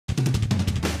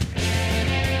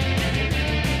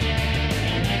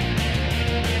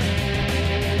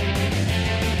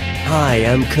Hi,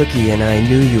 I'm Cookie, and I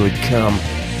knew you would come.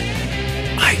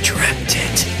 I dreamt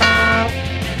it.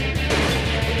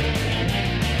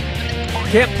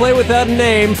 Can't play without a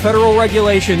name, federal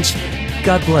regulations.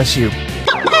 God bless you.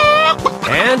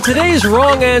 And today's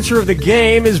wrong answer of the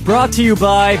game is brought to you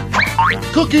by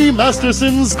Cookie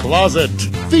Masterson's Closet,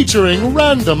 featuring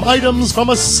random items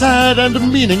from a sad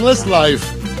and meaningless life.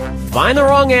 Find the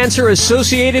wrong answer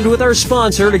associated with our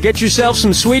sponsor to get yourself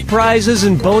some sweet prizes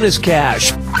and bonus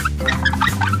cash.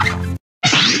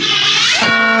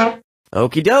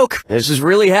 Okie doke, this is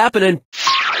really happening.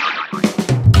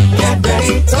 Get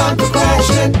ready, time for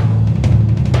question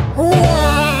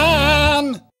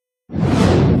one.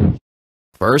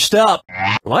 First up,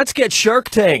 let's get Shark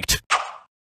Tanked.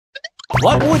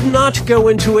 What would not go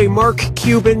into a Mark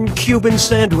Cuban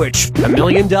sandwich? $1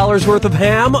 million worth of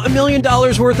ham, $1 million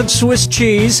worth of Swiss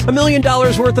cheese, $1 million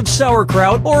worth of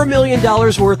sauerkraut, or $1 million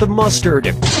worth of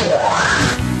mustard?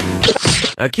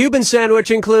 A Cuban sandwich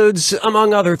includes,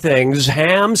 among other things,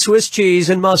 ham, Swiss cheese,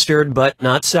 and mustard, but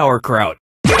not sauerkraut.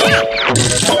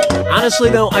 Honestly,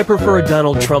 though, I prefer a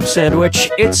Donald Trump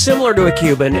sandwich. It's similar to a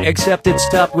Cuban, except it's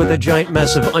topped with a giant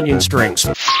mess of onion strings.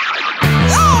 Oh,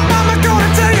 Mama,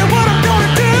 gonna tell you what I'm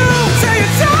gonna do. Say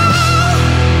it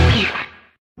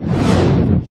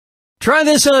so. Try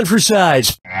this on for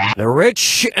size. The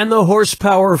rich and the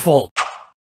horse-powerful.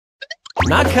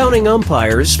 Not counting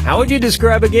umpires, how would you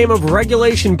describe a game of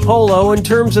regulation polo in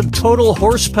terms of total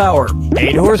horsepower?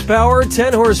 8 horsepower,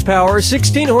 10 horsepower,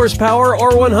 16 horsepower,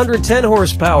 or 110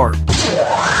 horsepower?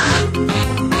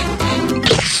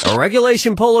 A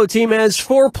regulation polo team has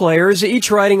 4 players, each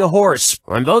riding a horse.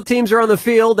 When both teams are on the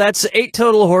field, that's 8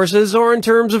 total horses, or in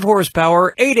terms of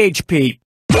horsepower, 8 HP.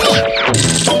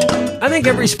 I think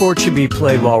every sport should be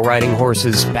played while riding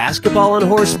horses. Basketball on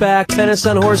horseback, tennis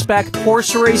on horseback,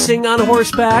 horse racing on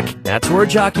horseback. That's where a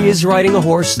jockey is riding a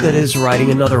horse that is riding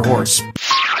another horse.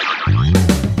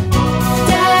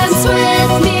 Dance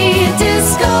with me,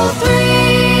 Disco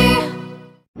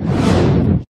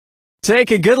 3.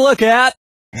 Take a good look at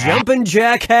Jumpin'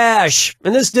 Jack Hash.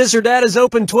 And this dis or dat is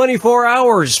open 24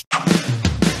 hours.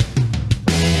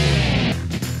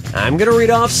 I'm gonna read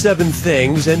off 7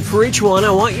 things, and for each one, I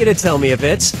want you to tell me if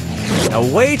it's a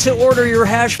way to order your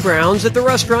hash browns at the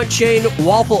restaurant chain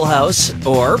Waffle House,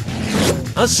 or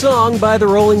a song by the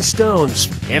Rolling Stones.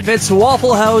 If it's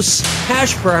Waffle House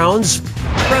hash browns,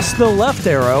 press the left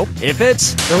arrow. If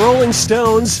it's the Rolling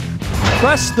Stones,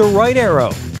 press the right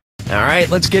arrow. All right,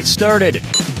 let's get started.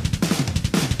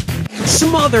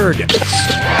 Smothered,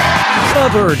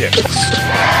 covered,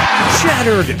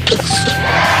 shattered,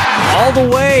 all the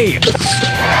way,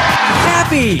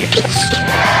 happy,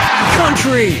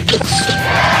 country,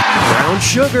 brown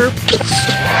sugar.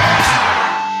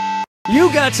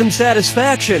 You got some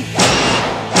satisfaction.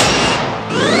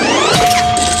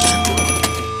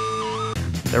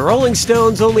 The Rolling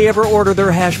Stones only ever order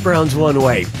their hash browns one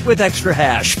way, with extra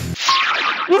hash.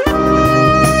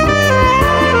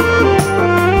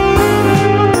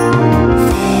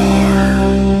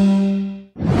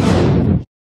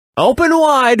 Open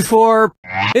wide for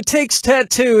It Takes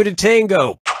Tattoo to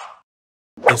Tango.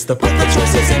 It's the put the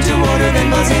choices into order, then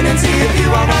buzz in and see if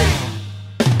you are right.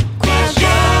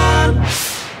 Question.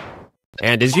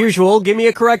 And as usual, give me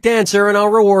a correct answer and I'll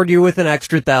reward you with an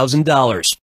extra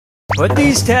 $1,000. Put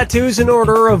these tattoos in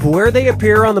order of where they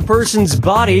appear on the person's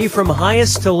body from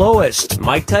highest to lowest.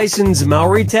 Mike Tyson's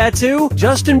Maori tattoo,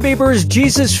 Justin Bieber's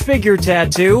Jesus figure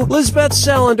tattoo, Lisbeth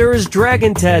Salander's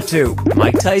dragon tattoo.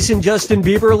 Mike Tyson, Justin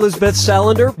Bieber, Lisbeth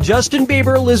Salander, Justin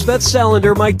Bieber, Lisbeth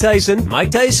Salander, Mike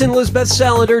Tyson, Lisbeth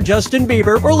Salander, Justin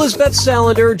Bieber, or Lisbeth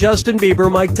Salander, Justin Bieber,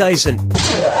 Mike Tyson.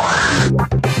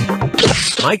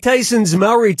 Mike Tyson's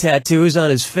Maori tattoo is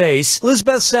on his face,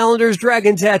 Lisbeth Salander's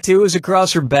dragon tattoo is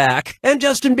across her back, and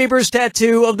Justin Bieber's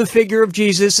tattoo of the figure of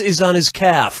Jesus is on his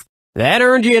calf. That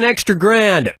earned you an extra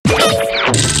 $1,000.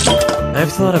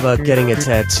 I've thought about getting a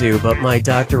tattoo, but my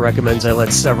doctor recommends I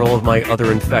let several of my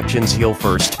other infections heal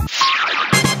first. 5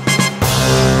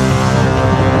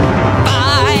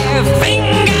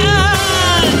 fingers!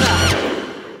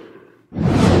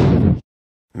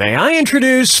 May I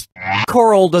introduce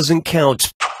Coral Doesn't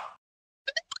Count.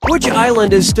 Which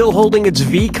island is still holding its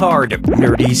V card?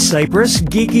 Nerdy Cyprus,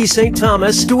 Geeky St.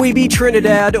 Thomas, Dweeby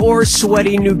Trinidad, or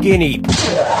Sweaty New Guinea?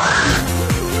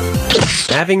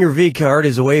 Having your V card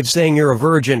is a way of saying you're a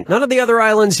virgin. None of the other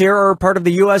islands here are part of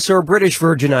the U.S. or British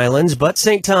Virgin Islands, but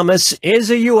St. Thomas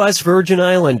is a U.S. Virgin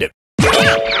Island.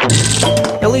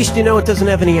 At least you know it doesn't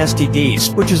have any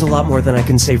STDs, which is a lot more than I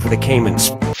can say for the Caymans.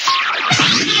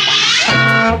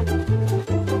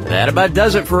 That about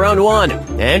does it for round 1.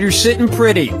 And you're sitting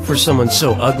pretty for someone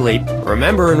so ugly.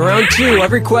 Remember, in round 2,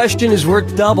 every question is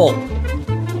worth double.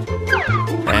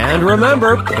 And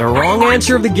remember, the wrong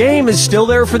answer of the game is still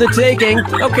there for the taking.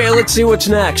 Okay, let's see what's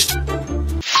next.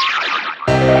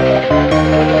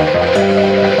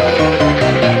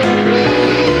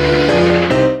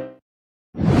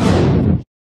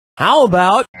 How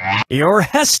about you're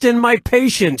Heston my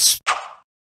patience?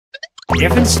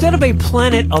 If instead of a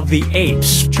planet of the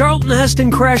apes, Charlton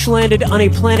Heston crash-landed on a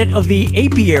planet of the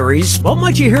apiaries, what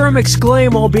might you hear him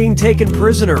exclaim while being taken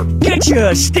prisoner? Get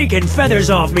your stinking feathers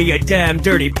off me, you damn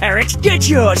dirty parrot! Get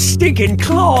your stinking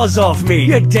claws off me,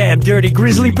 you damn dirty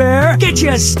grizzly bear! Get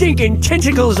your stinking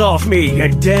tentacles off me, you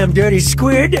damn dirty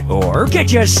squid! Or get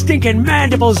your stinking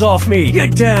mandibles off me, you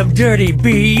damn dirty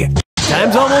bee!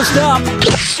 Time's almost up!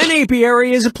 An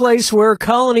apiary is a place where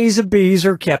colonies of bees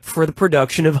are kept for the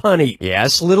production of honey.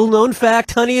 Yes, little known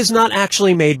fact, honey is not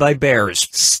actually made by bears.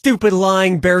 Stupid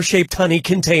lying bear-shaped honey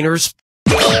containers.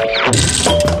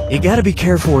 You gotta be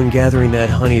careful when gathering that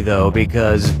honey though,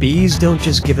 because bees don't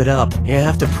just give it up. You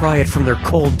have to pry it from their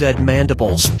cold dead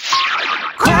mandibles.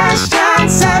 Question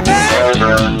 7.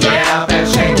 Get up and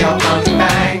shake your monkey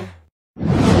bang.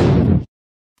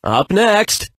 Up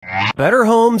next, better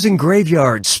homes and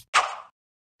graveyards.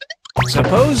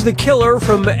 Suppose the killer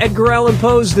from Edgar Allan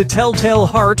Poe's The Telltale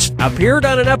Heart appeared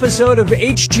on an episode of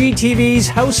HGTV's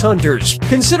House Hunters.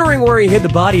 Considering where he hid the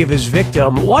body of his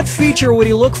victim, what feature would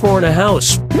he look for in a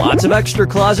house? Lots of extra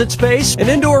closet space, an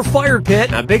indoor fire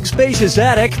pit, a big spacious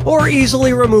attic, or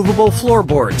easily removable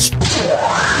floorboards?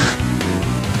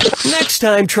 Next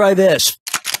time, try this.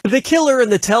 The killer in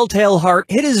The Telltale Heart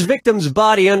hid his victim's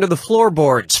body under the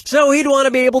floorboards, so he'd want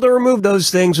to be able to remove those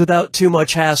things without too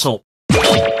much hassle.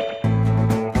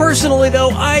 Personally,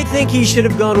 though, I think he should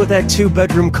have gone with that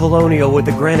 2-bedroom colonial with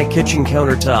the granite kitchen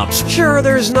countertops. Sure,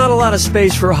 there's not a lot of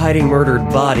space for hiding murdered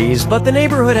bodies, but the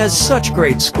neighborhood has such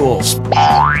great schools.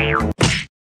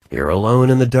 You're alone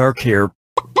in the dark here.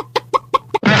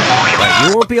 But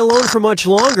you won't be alone for much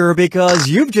longer because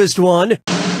you've just won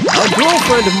a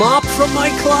girlfriend mop from my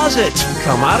closet.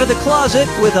 Come out of the closet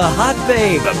with a hot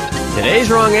babe.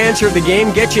 Today's wrong answer of the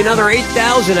game gets you another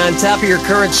 8,000 on top of your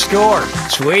current score.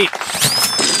 Sweet.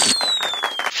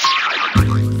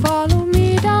 Follow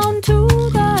me down to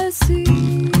the sea.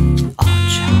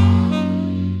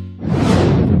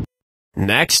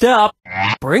 Next up,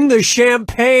 bring the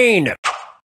champagne.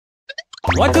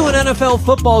 What do an NFL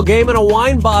football game and a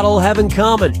wine bottle have in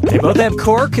common? They both have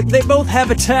cork, they both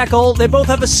have a tackle, they both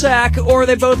have a sack, or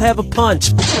they both have a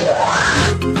punt.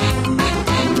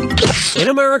 In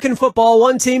American football,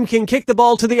 one team can kick the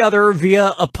ball to the other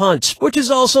via a punt, which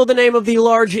is also the name of the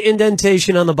large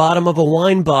indentation on the bottom of a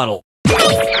wine bottle.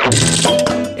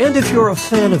 And if you're a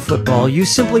fan of football, you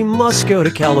simply must go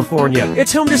to California.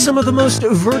 It's home to some of the most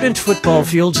verdant football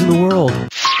fields in the world.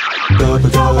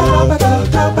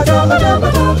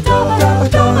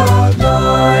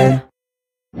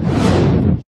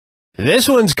 This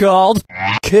one's called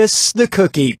Kiss the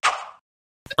Cookie.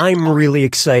 I'm really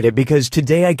excited because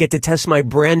today I get to test my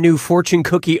brand new Fortune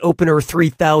Cookie Opener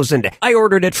 3000. I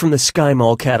ordered it from the Sky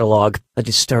Mall catalog. I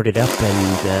just started up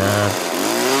and,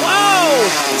 Whoa!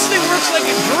 This thing works like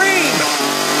a dream!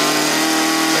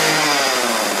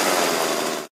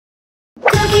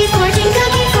 Cookie fortune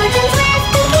sweet. Cookie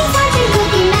fortune,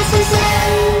 cookie Masterson.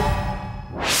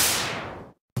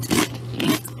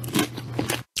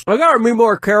 I gotta be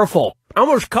more careful. I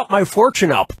almost cut my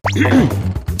fortune up.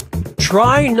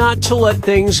 Try not to let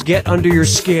things get under your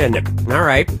skin.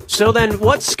 Alright, so then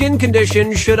what skin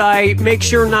condition should I make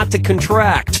sure not to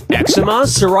contract? Eczema,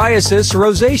 psoriasis,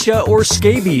 rosacea, or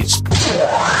scabies?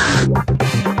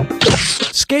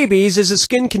 Scabies is a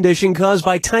skin condition caused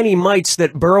by tiny mites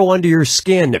that burrow under your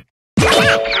skin.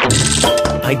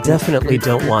 I definitely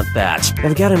don't want that.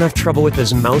 I've got enough trouble with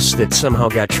this mouse that somehow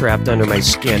got trapped under my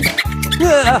skin.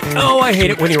 Oh, I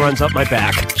hate it when he runs up my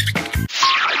back.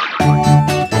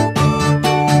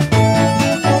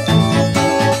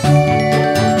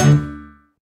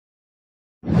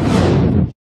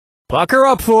 Pucker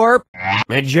up for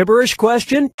a gibberish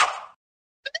question.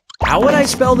 How would I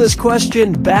spell this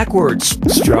question backwards?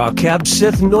 Strawcab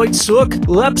sith noit sook,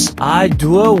 leps I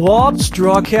do wop,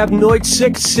 strawcab noit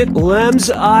sick sit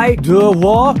lems I do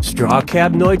wop,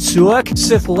 strawcab noit suok,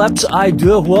 sith leps I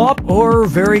do wop, or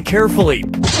very carefully.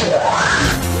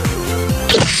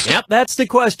 Yep, that's the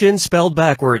question spelled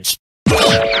backwards.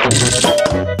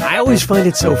 I always find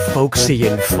it so folksy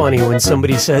and funny when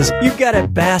somebody says, "You got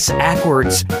it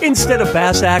bass-ackwards," instead of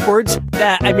bass-ackwards.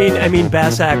 I mean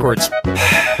bass-ackwards.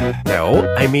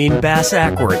 No, I mean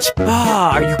bass-ackwards.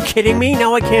 Ah, are you kidding me?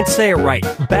 Now I can't say it right.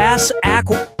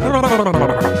 Bass-ackwards.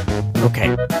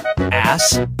 Okay,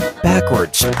 ass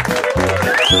backwards.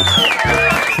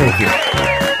 Thank you.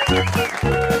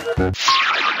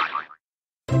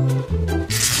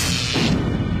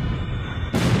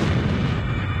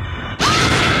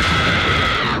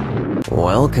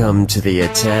 Welcome to the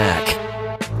attack.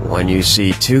 When you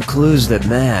see two clues that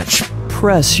match,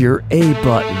 press your A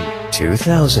button.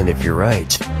 2,000 if you're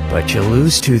right, but you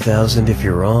lose 2,000 if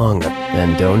you're wrong.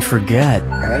 And don't forget,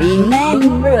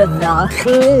 Remember the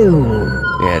clue.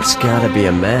 it's gotta be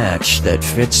a match that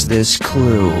fits this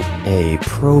clue. A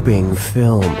probing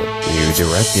film. You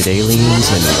directed aliens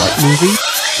in what movie?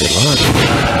 Good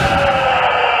luck.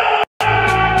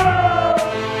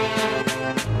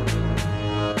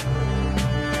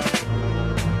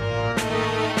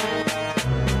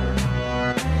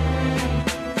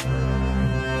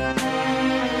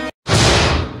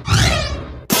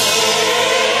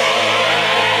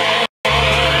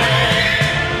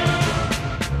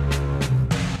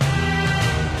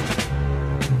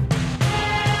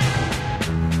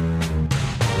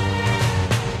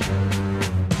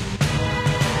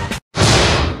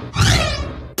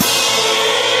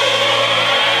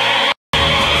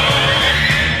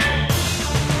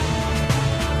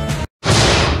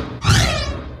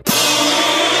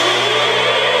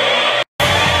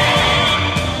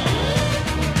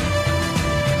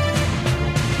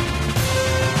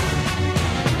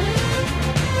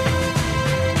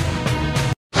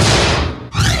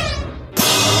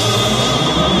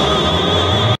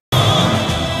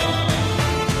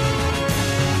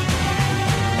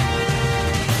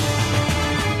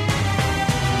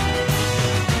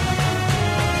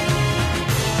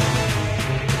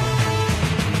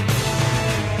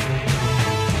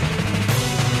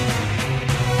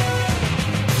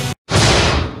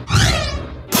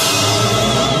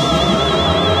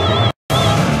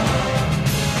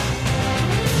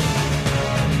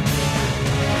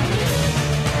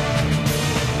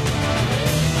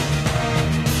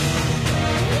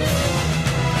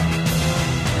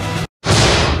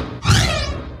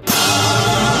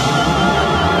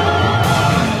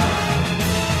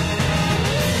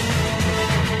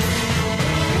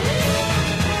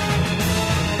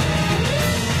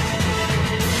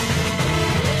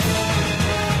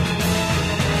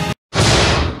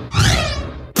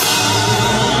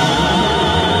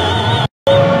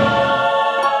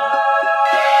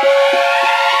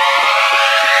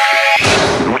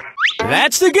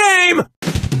 That's the game!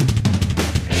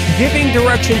 Giving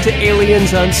direction to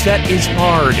aliens on set is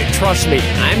hard. Trust me,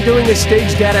 I'm doing a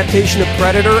staged adaptation of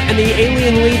Predator, and the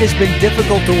alien lead has been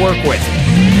difficult to work with.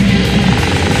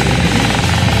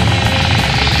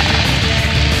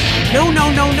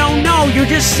 No, you're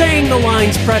just saying the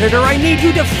lines, Predator. I need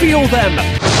you to feel them.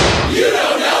 You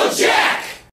don't know.